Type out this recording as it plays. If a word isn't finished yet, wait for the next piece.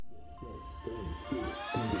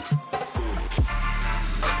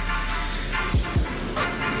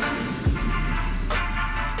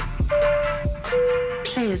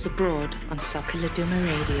Players Abroad on Soccer Laduma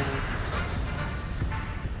Radio.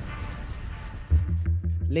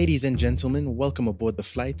 Ladies and gentlemen, welcome aboard the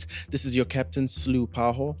flight. This is your captain, Slu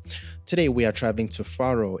Paho. Today we are traveling to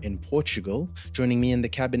Faro in Portugal. Joining me in the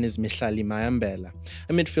cabin is Mihlali Mayambela,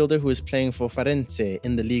 a midfielder who is playing for Farense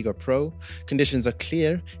in the Liga Pro. Conditions are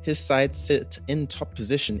clear. His side sit in top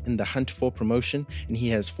position in the hunt for promotion, and he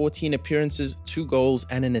has 14 appearances, 2 goals,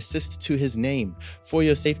 and an assist to his name. For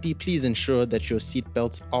your safety, please ensure that your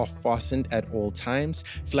seatbelts are fastened at all times.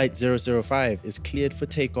 Flight 005 is cleared for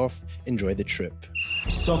takeoff. Enjoy the trip.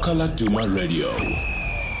 Soccer Laduma Radio.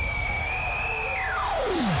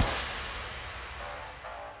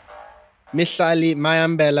 Mihlali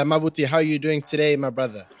Mayambela, Mabuti, how are you doing today, my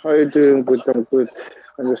brother? How are you doing? Good, I'm good.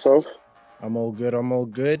 And yourself? I'm all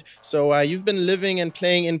good. So you've been living and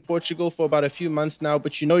playing in Portugal for about a few months now,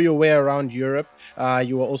 but you know your way around Europe.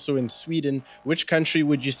 You were also in Sweden. Which country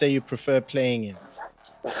would you say you prefer playing in?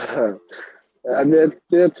 There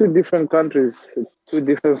are 2 different countries, 2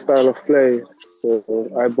 different style of play. So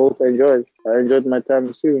I both enjoyed. I enjoyed my time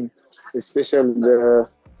in Sweden, especially the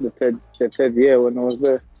third year when I was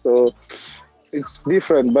there. So it's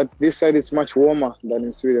different, but this side is much warmer than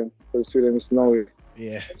in Sweden, because Sweden is snowy.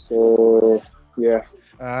 Yeah. So, yeah.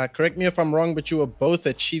 Correct me if I'm wrong, but you were both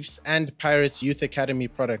a Chiefs and Pirates Youth Academy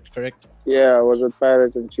product, correct? Yeah, I was at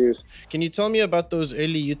Pirates and Chiefs. Can you tell me about those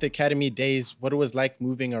early Youth Academy days, what it was like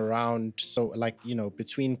moving around, so like, you know,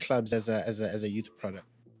 between clubs as a youth product?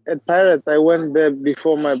 At Pirates, I went there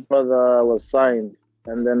before my brother was signed,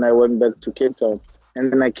 and then I went back to Cape Town.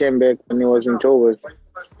 And then I came back when he was in Joburg.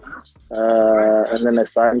 And then I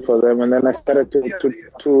signed for them, and then I started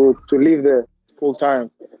to live there full time.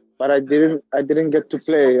 But I didn't get to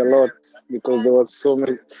play a lot because there was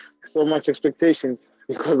so much expectation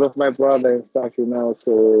because of my brother and stuff, you know.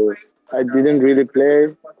 So I didn't really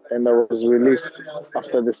play, and I was released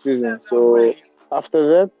after the season. So after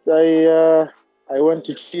that, I went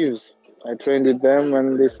to Chiefs. I trained with them,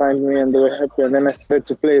 and they signed me, and they were happy. And then I started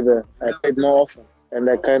to play there. I played more often, and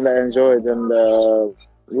I kind of enjoyed. And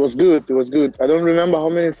it was good. It was good. I don't remember how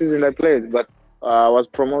many seasons I played, but I was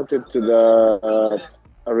promoted to the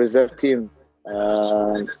reserve team.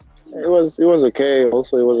 It was okay.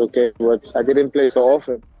 Also, it was okay, but I didn't play so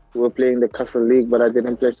often. We were playing the Castle League, but I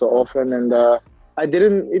didn't play so often, and it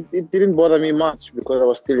didn't bother me much because I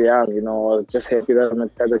was still young. You know, I was just happy that I'm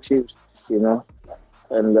at the Chiefs. You know.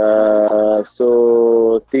 And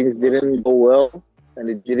so things didn't go well, and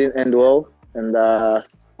it didn't end well, and I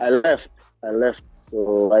left.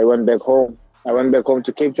 So I went back home. I went back home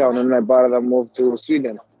to Cape Town, and my brother moved to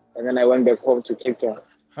Sweden, and then I went back home to Cape Town.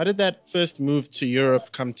 How did that first move to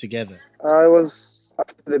Europe come together? I was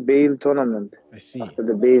after the Bale tournament. I see. After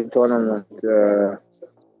the Bale tournament,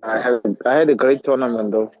 I had a great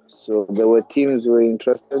tournament though. So there were teams who were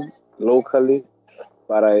interested locally.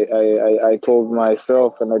 But I told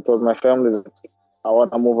myself and I told my family that I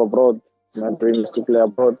want to move abroad. My dream is to play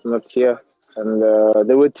abroad, not here. And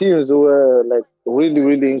there were teams who were like really,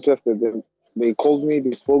 really interested. They called me,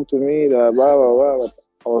 they spoke to me, blah, blah, blah.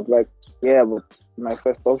 I was like, yeah, but my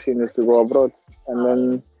first option is to go abroad. And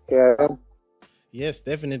then here I am. Yes,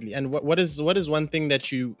 definitely. And what is one thing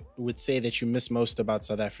that you would say that you miss most about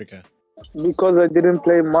South Africa? Because I didn't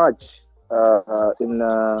play much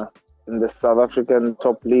in the South African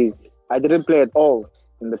top league. I didn't play at all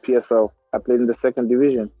in the PSL. I played in the 2nd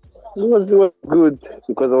division. It was good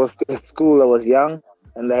because I was still at school. I was young,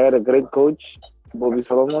 and I had a great coach, Bobby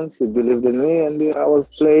Solomons. He believed in me, and I was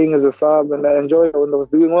playing as a sub, and I enjoyed it. When I was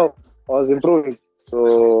doing well, I was improving.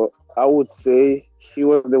 So I would say he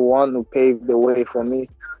was the one who paved the way for me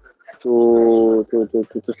to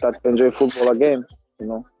start to enjoy football again. You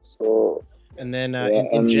know, so. And then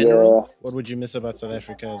in general, what would you miss about South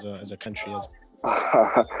Africa as a country?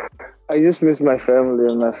 I just miss my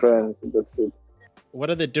family and my friends. That's it. What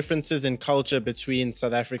are the differences in culture between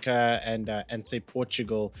South Africa and say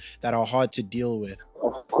Portugal that are hard to deal with?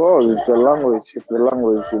 Of course, it's the language,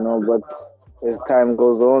 you know. But as time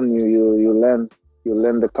goes on, you learn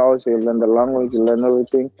the culture, you learn the language, you learn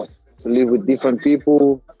everything. To live with different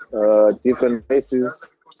people, different places.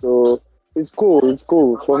 So. It's cool.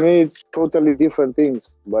 For me, it's totally different things.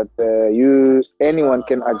 But anyone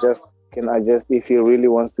can adjust if he really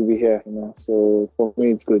wants to be here, you know. So for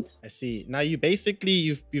me, it's good. I see. Now you've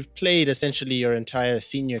played essentially your entire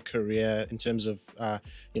senior career in terms of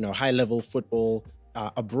high level football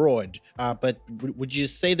abroad. But would you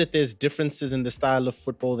say that there's differences in the style of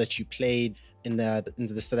football that you played in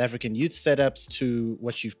the South African youth setups to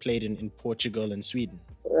what you've played in Portugal and Sweden.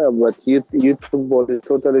 Yeah, but youth football is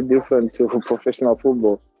totally different to professional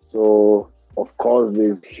football. So of course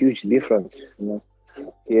there's huge difference.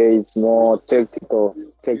 Here it's more tactical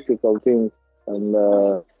things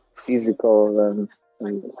and physical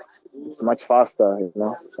and it's much faster,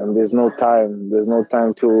 and there's no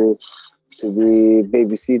time to be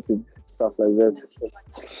babysitted, stuff like that,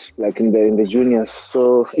 like in the juniors.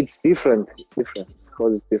 So it's different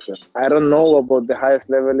because it's different. I don't know about the highest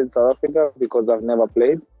level in South Africa because I've never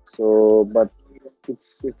played, so but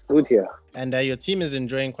it's good here. And your team is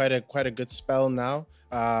enjoying quite a good spell now,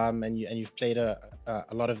 and you've played a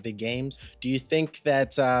lot of the games. Do you think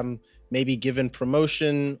that maybe given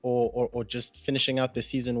promotion or just finishing out the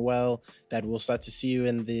season well, that we'll start to see you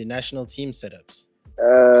in the national team setups?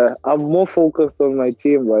 I'm more focused on my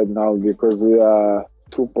team right now because we are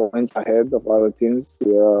 2 points ahead of other teams.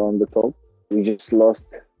 We are on the top. We just lost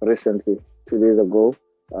recently, 2 days ago.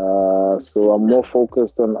 So I'm more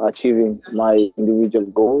focused on achieving my individual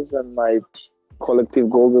goals and my collective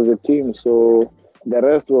goals as a team. So the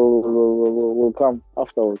rest will come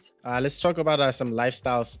afterwards. Let's talk about some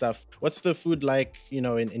lifestyle stuff. What's the food like,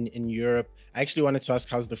 in Europe? I actually wanted to ask,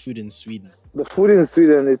 how's the food in Sweden? The food in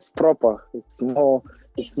Sweden, it's proper. It's more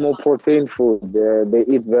protein food. They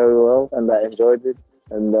eat very well, and I enjoyed it.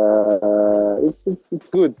 And it's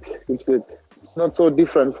good. It's good. It's not so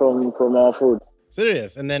different from our food.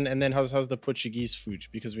 Serious? And then how's the Portuguese food?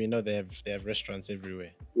 Because we know they have restaurants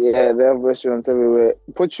everywhere. Yeah, they have restaurants everywhere.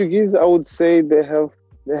 Portuguese, I would say they have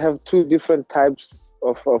 2 different types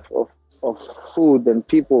of food and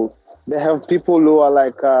people. They have people who are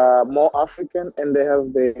like more African, and they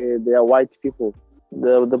are white people.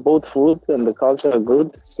 The both food and the culture are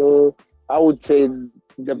good. So I would say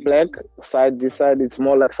the black side, this side, it's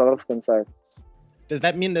more like South African side. Does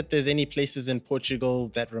that mean that there's any places in Portugal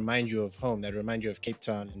that remind you of home, that remind you of Cape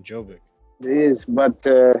Town and Joburg? There is, but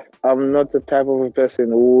I'm not the type of a person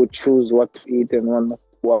who would choose what to eat and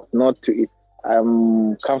what not to eat.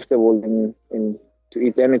 I'm comfortable in to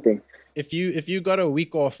eat anything. If you got a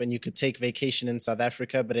week off and you could take vacation in South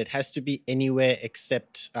Africa, but it has to be anywhere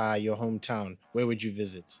except your hometown, where would you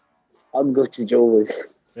visit? I'd go to Joburg.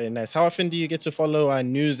 Very nice. How often do you get to follow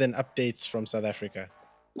news and updates from South Africa?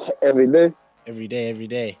 Every day. Every day. Every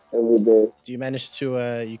day. Do you manage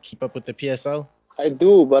to you keep up with the PSL? I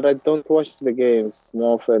do, but I don't watch the games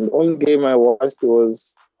more often. The only game I watched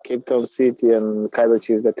was Cape Town City and Kaizer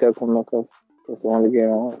Chiefs, the Telkom knockout. That's the only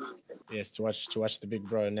game I watched. Yes, to watch the big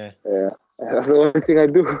bro, nah. Yeah, that's the only thing I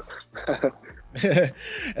do.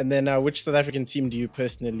 And then, which South African team do you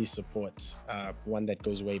personally support? One that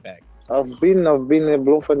goes way back. I've been a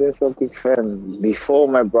Bloemfontein Celtic fan before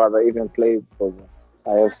my brother even played for them.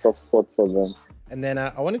 I have soft spots for them. And then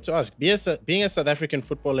I wanted to ask, being a South African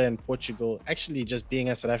footballer in Portugal, actually just being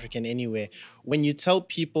a South African anywhere, when you tell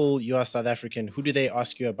people you are South African, who do they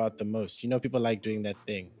ask you about the most? People like doing that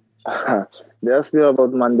thing. They ask me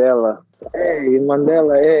about Mandela. Hey,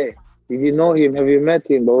 Mandela, hey, did you know him? Have you met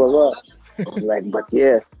him? Blah, blah, blah. I was like, but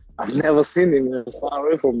yeah, I've never seen him. He was far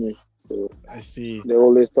away from me. So I see. They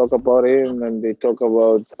always talk about him, and they talk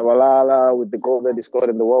about Shabalala with the goal that he scored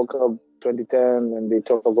in the World Cup 2010, and they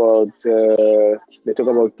talk about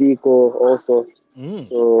Tico also.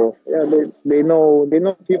 So yeah, they know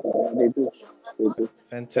people. They do.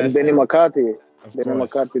 Fantastic. And Benny McCarthy. They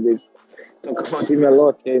talk about him a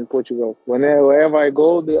lot here in Portugal. Wherever I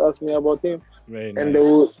go, they ask me about him. Very and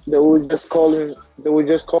nice. they would just call him. They would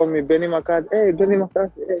just call me Benny McCarthy. Hey, Benny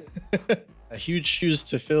McCarthy. Hey. A huge shoes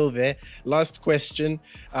to fill there. Last question.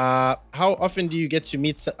 How often do you get to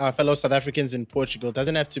meet fellow South Africans in Portugal? It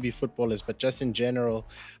doesn't have to be footballers, but just in general.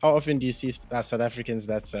 How often do you see South Africans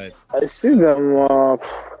that side? I see them more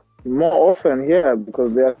often here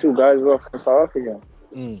because there are 2 guys who are from South Africa.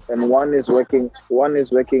 And one is working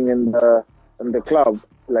in the club,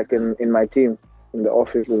 like in my team, in the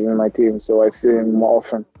offices in my team. So I see him more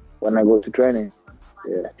often when I go to training.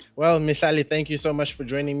 Yeah. Well, Mihlali, thank you so much for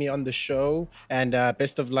joining me on the show, and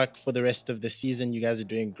best of luck for the rest of the season. You guys are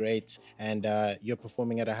doing great, and you're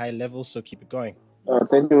performing at a high level, so keep it going.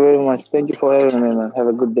 Thank you very much. Thank you for having me, man. Have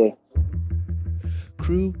a good day.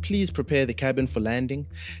 Crew, please prepare the cabin for landing.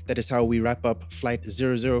 That is how we wrap up Flight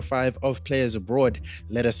 005 of Players Abroad.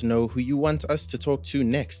 Let us know who you want us to talk to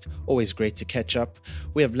next. Always great to catch up.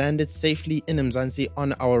 We have landed safely in Mzansi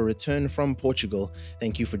on our return from Portugal.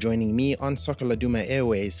 Thank you for joining me on Soccer Laduma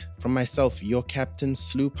Airways. From myself, your captain,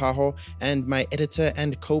 Slu Paho, and my editor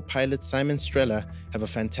and co-pilot, Simon Strella, have a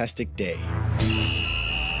fantastic day.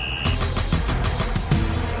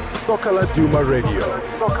 Soccer Laduma Radio.